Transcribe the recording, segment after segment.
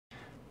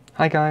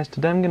Hi guys,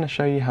 today I'm going to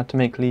show you how to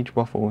make Liege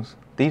waffles.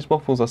 These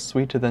waffles are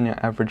sweeter than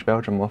your average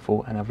Belgian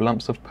waffle and have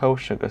lumps of pearl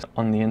sugar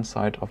on the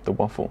inside of the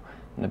waffle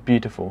and a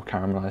beautiful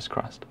caramelized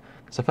crust.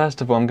 So first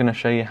of all I'm going to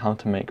show you how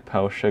to make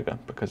pearl sugar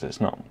because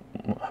it's not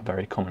a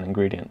very common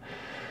ingredient.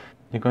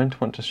 You're going to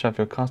want to shove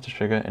your caster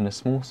sugar in a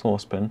small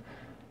saucepan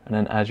and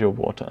then add your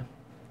water.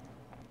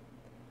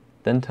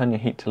 Then turn your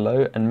heat to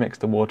low and mix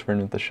the water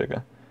in with the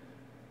sugar.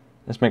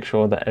 Just make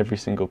sure that every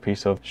single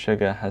piece of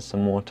sugar has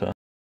some water.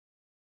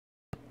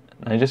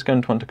 Now you're just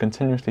going to want to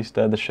continuously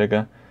stir the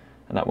sugar,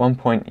 and at one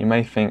point you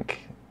may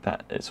think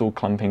that it's all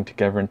clumping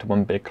together into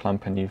one big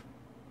clump and you've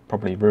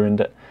probably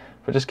ruined it,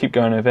 but just keep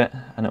going with it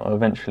and it will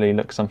eventually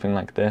look something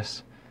like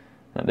this.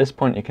 And at this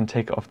point you can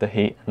take it off the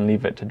heat and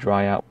leave it to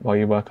dry out while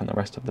you work on the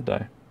rest of the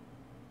dough.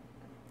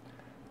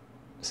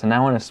 So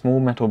now in a small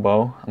metal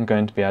bowl I'm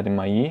going to be adding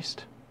my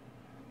yeast,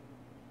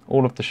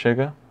 all of the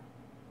sugar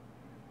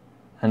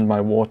and my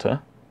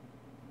water,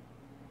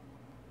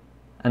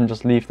 and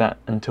just leave that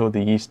until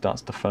the yeast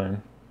starts to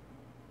foam.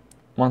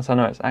 Once I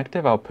know it's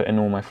active, I'll put in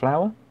all my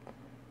flour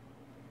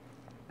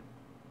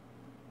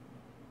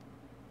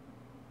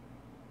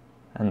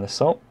and the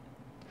salt,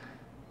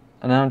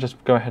 and now I'll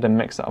just go ahead and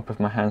mix that up with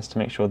my hands to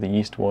make sure the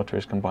yeast water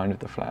is combined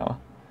with the flour.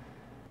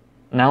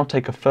 Now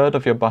take a third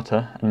of your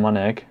butter and 1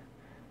 egg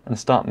and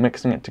start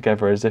mixing it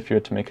together as if you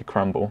were to make a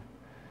crumble.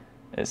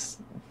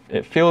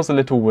 It feels a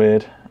little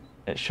weird,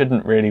 it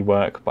shouldn't really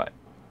work, but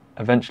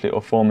eventually it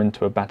will form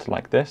into a batter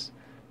like this.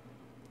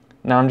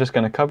 Now I'm just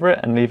going to cover it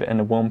and leave it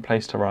in a warm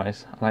place to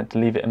rise. I like to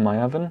leave it in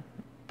my oven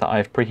that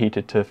I've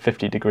preheated to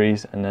 50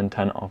 degrees and then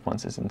turn it off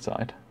once it's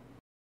inside.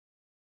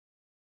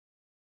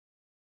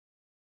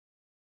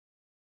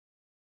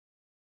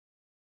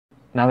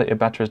 Now that your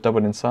batter is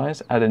doubled in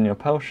size, add in your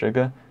pearl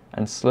sugar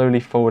and slowly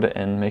fold it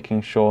in,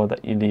 making sure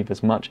that you leave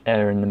as much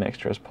air in the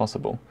mixture as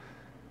possible.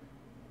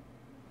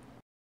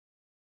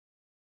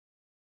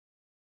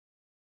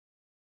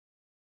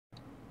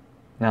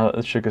 Now that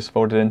the sugar's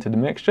folded into the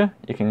mixture,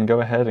 you can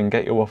go ahead and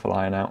get your waffle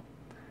iron out.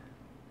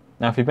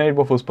 Now if you've made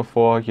waffles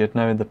before, you'd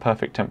know the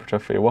perfect temperature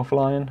for your waffle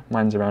iron.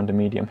 Mine's around a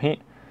medium heat.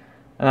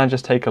 And I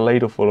just take a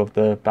ladleful of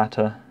the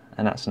batter,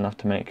 and that's enough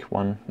to make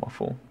one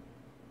waffle.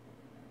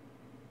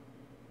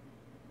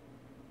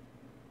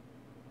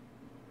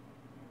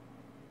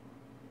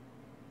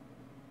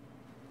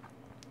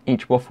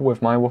 Each waffle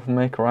with my waffle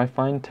maker, I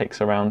find,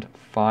 takes around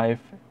 5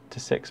 to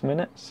 6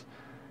 minutes,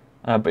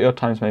 but your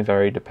times may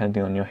vary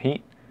depending on your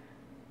heat.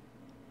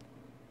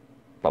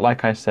 But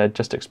like I said,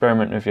 just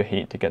experiment with your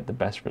heat to get the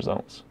best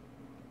results.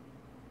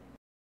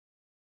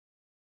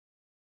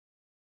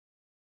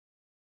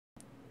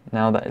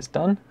 Now that it's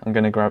done, I'm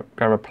going to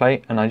grab a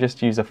plate, and I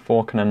just use a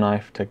fork and a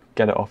knife to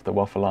get it off the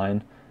waffle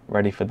iron,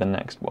 ready for the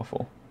next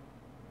waffle.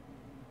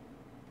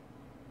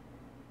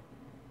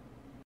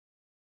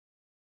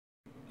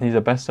 These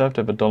are best served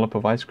with a dollop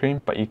of ice cream,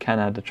 but you can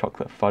add a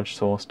chocolate fudge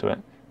sauce to it,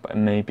 but it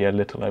may be a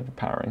little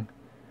overpowering.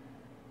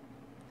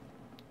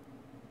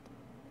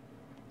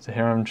 So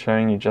here I'm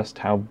showing you just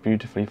how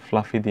beautifully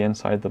fluffy the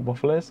inside of the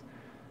waffle is,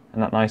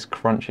 and that nice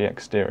crunchy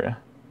exterior.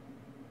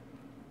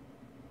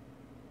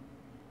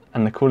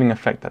 And the cooling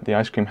effect that the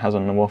ice cream has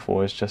on the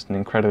waffle is just an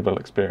incredible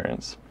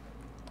experience.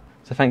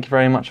 So thank you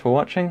very much for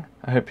watching.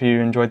 I hope you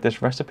enjoyed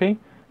this recipe.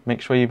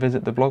 Make sure you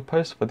visit the blog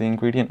post for the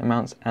ingredient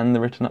amounts and the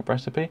written up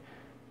recipe.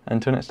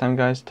 Until next time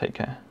guys, take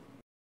care.